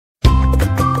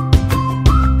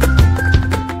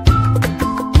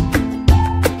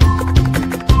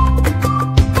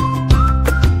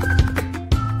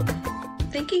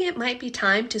might be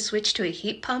time to switch to a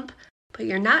heat pump, but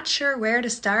you're not sure where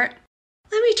to start?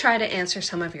 Let me try to answer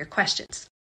some of your questions.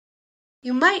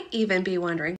 You might even be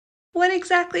wondering, what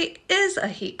exactly is a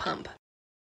heat pump?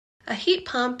 A heat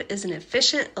pump is an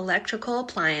efficient electrical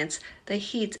appliance that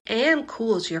heats and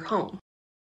cools your home.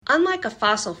 Unlike a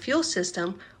fossil fuel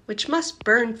system, which must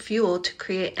burn fuel to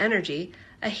create energy,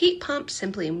 a heat pump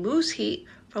simply moves heat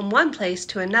from one place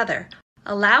to another,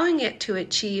 allowing it to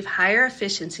achieve higher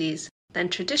efficiencies than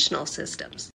traditional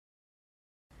systems.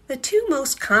 The two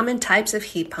most common types of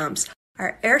heat pumps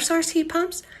are air source heat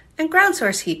pumps and ground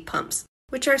source heat pumps,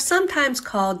 which are sometimes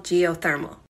called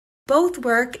geothermal. Both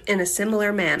work in a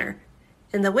similar manner.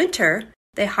 In the winter,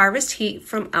 they harvest heat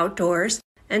from outdoors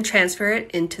and transfer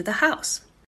it into the house.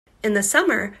 In the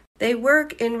summer, they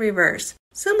work in reverse,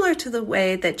 similar to the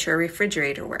way that your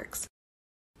refrigerator works.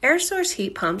 Air source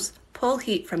heat pumps pull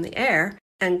heat from the air,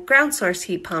 and ground source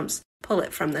heat pumps pull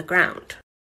it from the ground.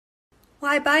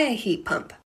 Why buy a heat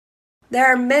pump? There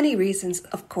are many reasons,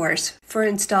 of course, for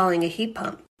installing a heat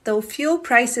pump. Though fuel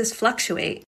prices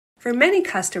fluctuate, for many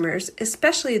customers,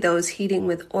 especially those heating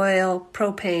with oil,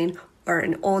 propane, or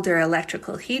an older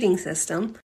electrical heating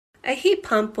system, a heat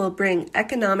pump will bring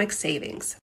economic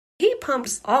savings. Heat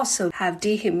pumps also have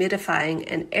dehumidifying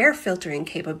and air filtering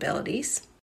capabilities.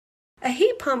 A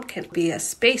heat pump can be a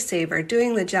space saver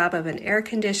doing the job of an air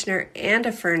conditioner and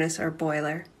a furnace or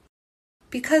boiler.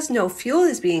 Because no fuel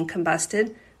is being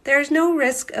combusted, there is no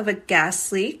risk of a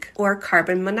gas leak or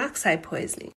carbon monoxide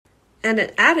poisoning. And an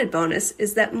added bonus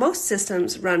is that most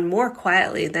systems run more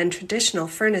quietly than traditional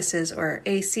furnaces or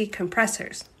AC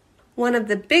compressors. One of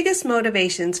the biggest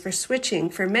motivations for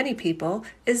switching for many people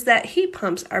is that heat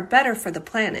pumps are better for the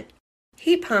planet.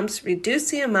 Heat pumps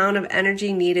reduce the amount of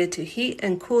energy needed to heat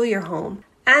and cool your home,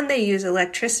 and they use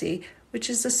electricity, which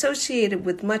is associated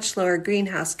with much lower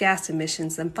greenhouse gas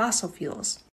emissions than fossil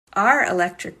fuels. Our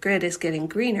electric grid is getting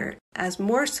greener as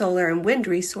more solar and wind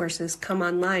resources come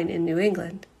online in New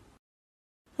England.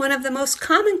 One of the most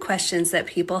common questions that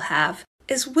people have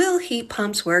is, will heat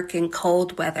pumps work in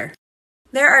cold weather?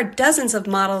 There are dozens of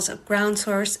models of ground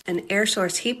source and air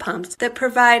source heat pumps that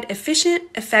provide efficient,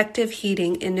 effective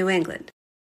heating in New England.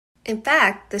 In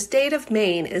fact, the state of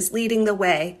Maine is leading the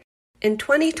way. In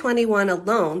 2021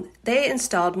 alone, they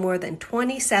installed more than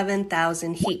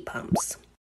 27,000 heat pumps.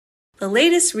 The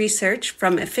latest research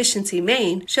from Efficiency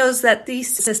Maine shows that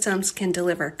these systems can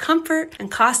deliver comfort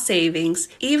and cost savings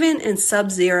even in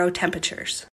sub-zero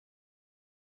temperatures.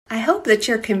 I hope that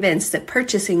you're convinced that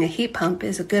purchasing a heat pump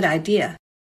is a good idea.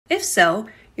 If so,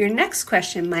 your next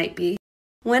question might be,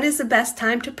 when is the best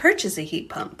time to purchase a heat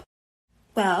pump?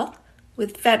 Well,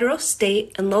 with federal,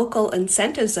 state, and local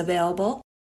incentives available,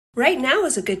 right now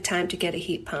is a good time to get a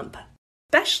heat pump,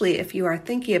 especially if you are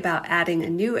thinking about adding a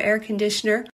new air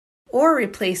conditioner or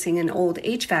replacing an old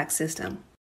HVAC system.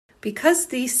 Because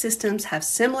these systems have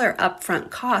similar upfront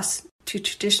costs to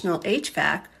traditional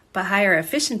HVAC but higher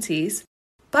efficiencies,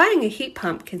 buying a heat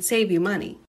pump can save you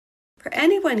money. For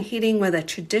anyone heating with a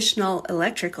traditional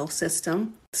electrical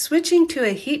system, switching to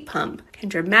a heat pump can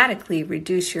dramatically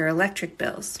reduce your electric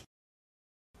bills.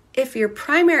 If your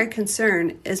primary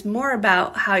concern is more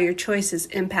about how your choices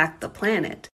impact the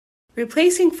planet,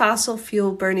 replacing fossil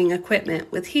fuel burning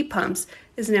equipment with heat pumps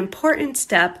is an important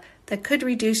step that could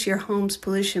reduce your home's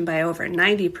pollution by over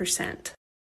 90%.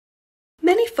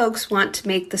 Many folks want to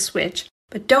make the switch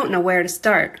but don't know where to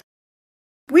start.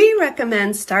 We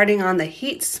recommend starting on the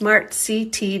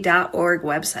heatsmartct.org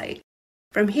website.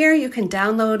 From here, you can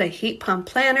download a heat pump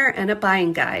planner and a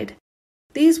buying guide.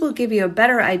 These will give you a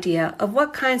better idea of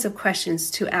what kinds of questions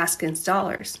to ask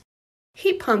installers.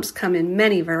 Heat pumps come in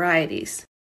many varieties.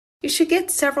 You should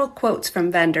get several quotes from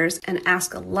vendors and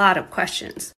ask a lot of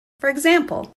questions. For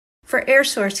example, for air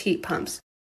source heat pumps,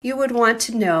 you would want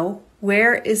to know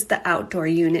where is the outdoor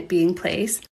unit being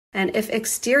placed, and if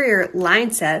exterior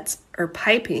line sets or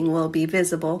piping will be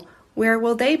visible, where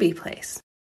will they be placed?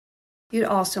 You'd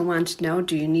also want to know,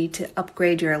 do you need to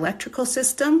upgrade your electrical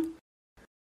system?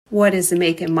 What is the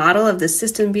make and model of the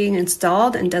system being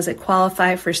installed, and does it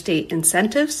qualify for state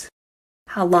incentives?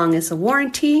 How long is the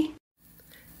warranty?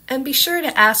 And be sure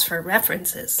to ask for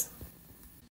references.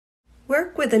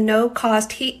 Work with a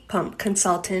no-cost heat pump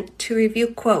consultant to review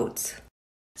quotes.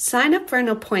 Sign up for an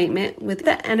appointment with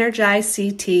the Energize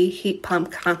CT Heat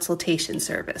Pump Consultation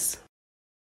Service.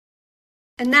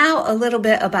 And now a little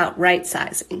bit about right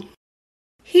sizing.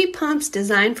 Heat pumps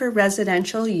designed for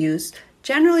residential use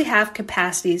generally have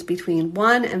capacities between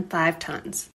 1 and 5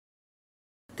 tons.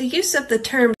 The use of the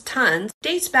term tons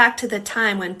dates back to the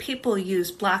time when people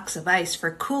used blocks of ice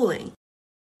for cooling.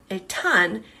 A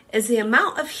ton is the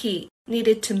amount of heat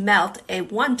needed to melt a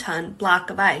 1-ton block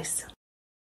of ice.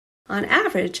 On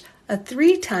average, a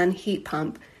 3-ton heat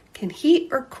pump can heat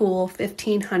or cool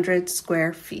 1,500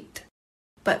 square feet.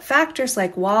 But factors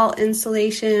like wall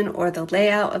insulation or the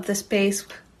layout of the space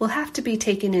will have to be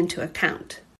taken into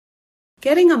account.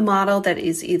 Getting a model that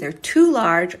is either too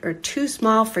large or too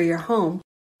small for your home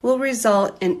will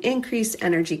result in increased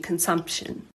energy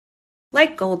consumption.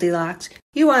 Like Goldilocks,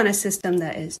 you want a system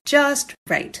that is just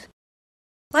right.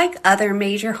 Like other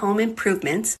major home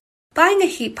improvements, buying a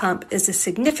heat pump is a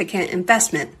significant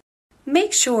investment.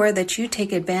 Make sure that you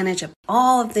take advantage of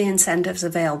all of the incentives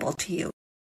available to you.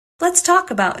 Let's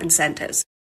talk about incentives.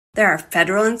 There are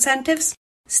federal incentives,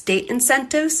 state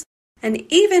incentives, and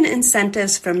even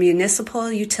incentives from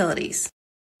municipal utilities.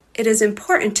 It is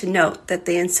important to note that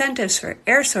the incentives for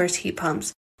air source heat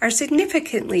pumps are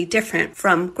significantly different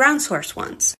from ground source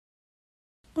ones.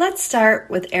 Let's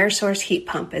start with air source heat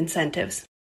pump incentives.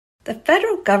 The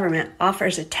federal government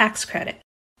offers a tax credit,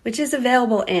 which is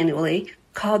available annually,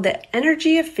 called the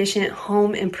Energy Efficient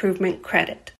Home Improvement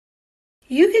Credit.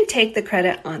 You can take the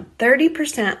credit on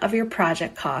 30% of your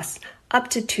project costs up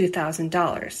to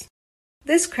 $2,000.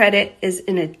 This credit is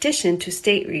in addition to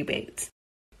state rebates.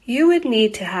 You would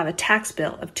need to have a tax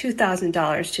bill of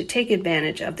 $2,000 to take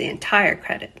advantage of the entire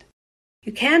credit.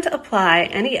 You can't apply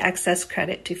any excess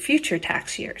credit to future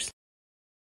tax years.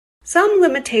 Some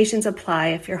limitations apply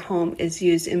if your home is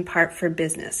used in part for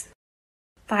business.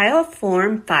 File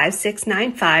Form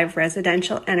 5695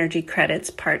 Residential Energy Credits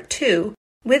Part 2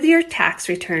 with your tax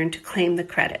return to claim the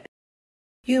credit.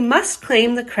 You must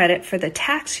claim the credit for the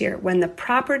tax year when the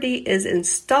property is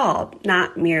installed,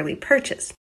 not merely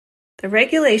purchased. The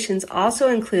regulations also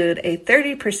include a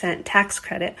 30% tax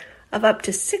credit of up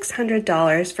to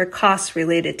 $600 for costs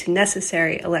related to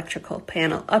necessary electrical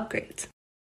panel upgrades.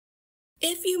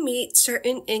 If you meet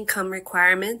certain income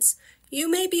requirements, you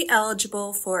may be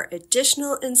eligible for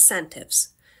additional incentives.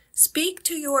 Speak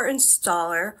to your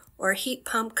installer or heat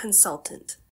pump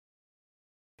consultant.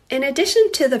 In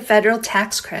addition to the federal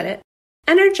tax credit,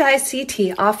 Energize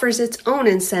CT offers its own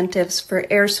incentives for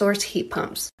air source heat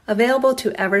pumps, available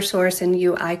to Eversource and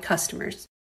UI customers.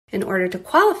 In order to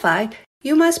qualify,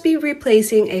 you must be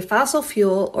replacing a fossil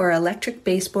fuel or electric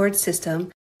baseboard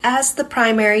system as the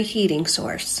primary heating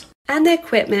source, and the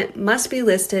equipment must be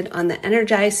listed on the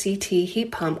Energize CT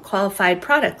heat pump qualified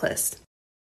product list.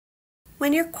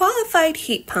 When your qualified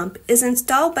heat pump is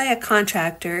installed by a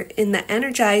contractor in the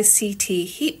Energize CT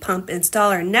heat pump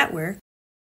installer network,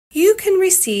 you can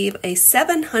receive a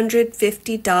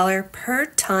 $750 per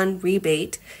ton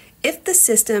rebate if the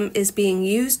system is being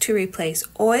used to replace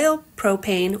oil,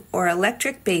 propane, or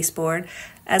electric baseboard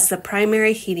as the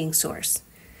primary heating source.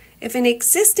 If an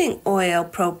existing oil,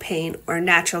 propane, or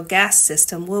natural gas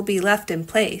system will be left in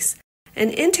place,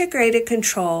 an integrated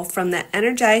control from the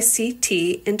Energize CT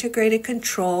Integrated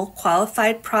Control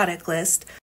Qualified Product List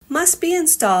must be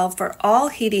installed for all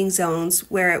heating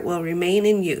zones where it will remain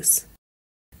in use.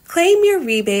 Claim your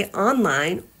rebate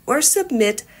online or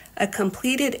submit a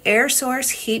completed air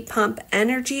source heat pump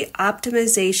energy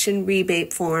optimization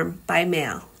rebate form by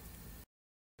mail.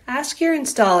 Ask your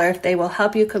installer if they will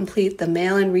help you complete the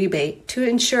mail-in rebate to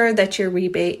ensure that your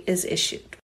rebate is issued.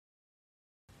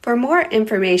 For more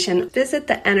information, visit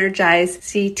the Energize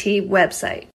CT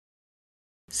website.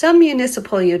 Some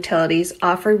municipal utilities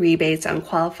offer rebates on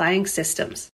qualifying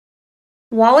systems.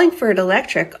 Wallingford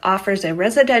Electric offers a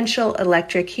residential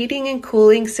electric heating and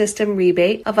cooling system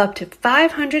rebate of up to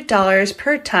 $500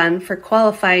 per ton for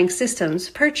qualifying systems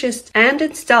purchased and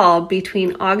installed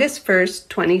between August 1st,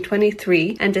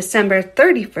 2023 and December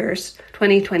 31st,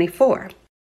 2024.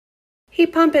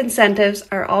 Heat pump incentives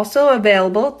are also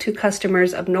available to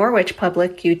customers of Norwich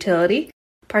Public Utility.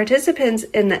 Participants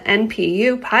in the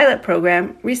NPU pilot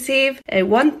program receive a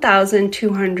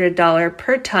 $1,200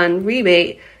 per ton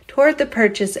rebate toward the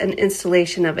purchase and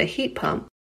installation of a heat pump,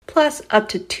 plus up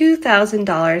to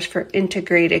 $2,000 for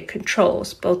integrated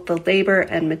controls, both the labor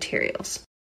and materials.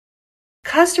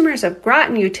 Customers of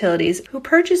Groton Utilities who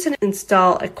purchase and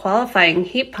install a qualifying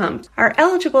heat pump are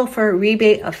eligible for a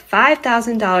rebate of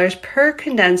 $5,000 per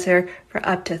condenser for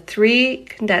up to 3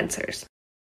 condensers.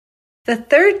 The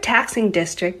 3rd Taxing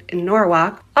District in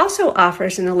Norwalk also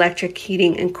offers an electric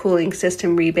heating and cooling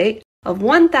system rebate of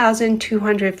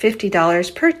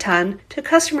 $1,250 per ton to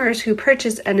customers who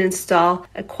purchase and install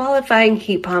a qualifying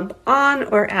heat pump on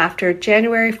or after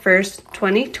January 1st,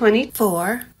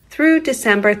 2024 through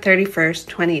December 31st,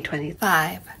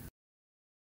 2025.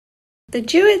 The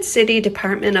Jewett City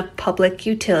Department of Public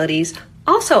Utilities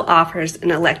also offers an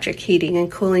electric heating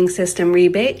and cooling system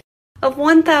rebate of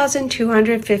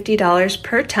 $1,250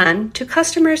 per ton to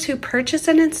customers who purchase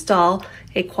and install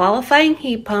a qualifying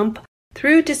heat pump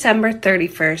through December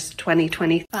 31st,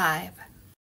 2025.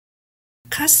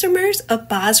 Customers of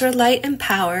Basra Light and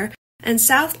Power and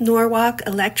South Norwalk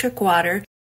Electric Water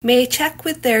may check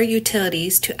with their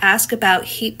utilities to ask about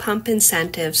heat pump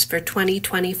incentives for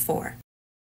 2024.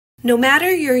 No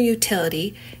matter your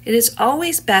utility, it is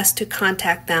always best to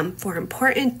contact them for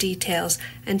important details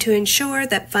and to ensure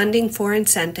that funding for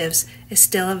incentives is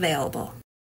still available.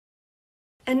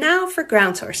 And now for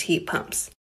ground source heat pumps.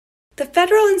 The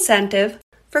federal incentive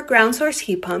for ground source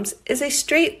heat pumps is a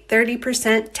straight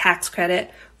 30% tax credit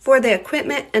for the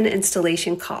equipment and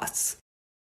installation costs.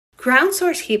 Ground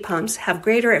source heat pumps have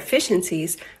greater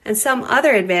efficiencies and some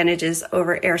other advantages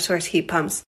over air source heat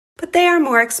pumps, but they are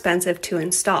more expensive to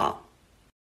install.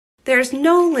 There is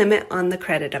no limit on the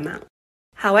credit amount.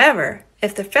 However,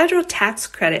 if the federal tax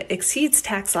credit exceeds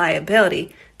tax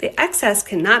liability, the excess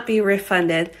cannot be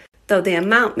refunded, though the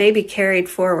amount may be carried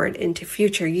forward into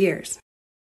future years.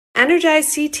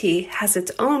 Energize CT has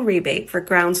its own rebate for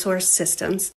ground source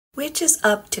systems, which is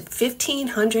up to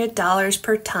 $1,500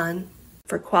 per ton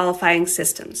for qualifying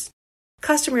systems.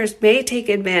 Customers may take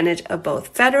advantage of both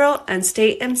federal and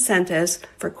state incentives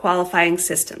for qualifying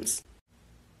systems.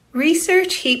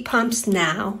 Research heat pumps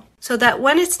now so that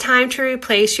when it's time to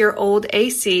replace your old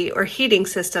AC or heating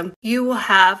system, you will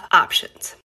have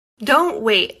options. Don't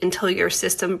wait until your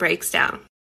system breaks down.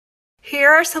 Here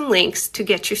are some links to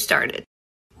get you started.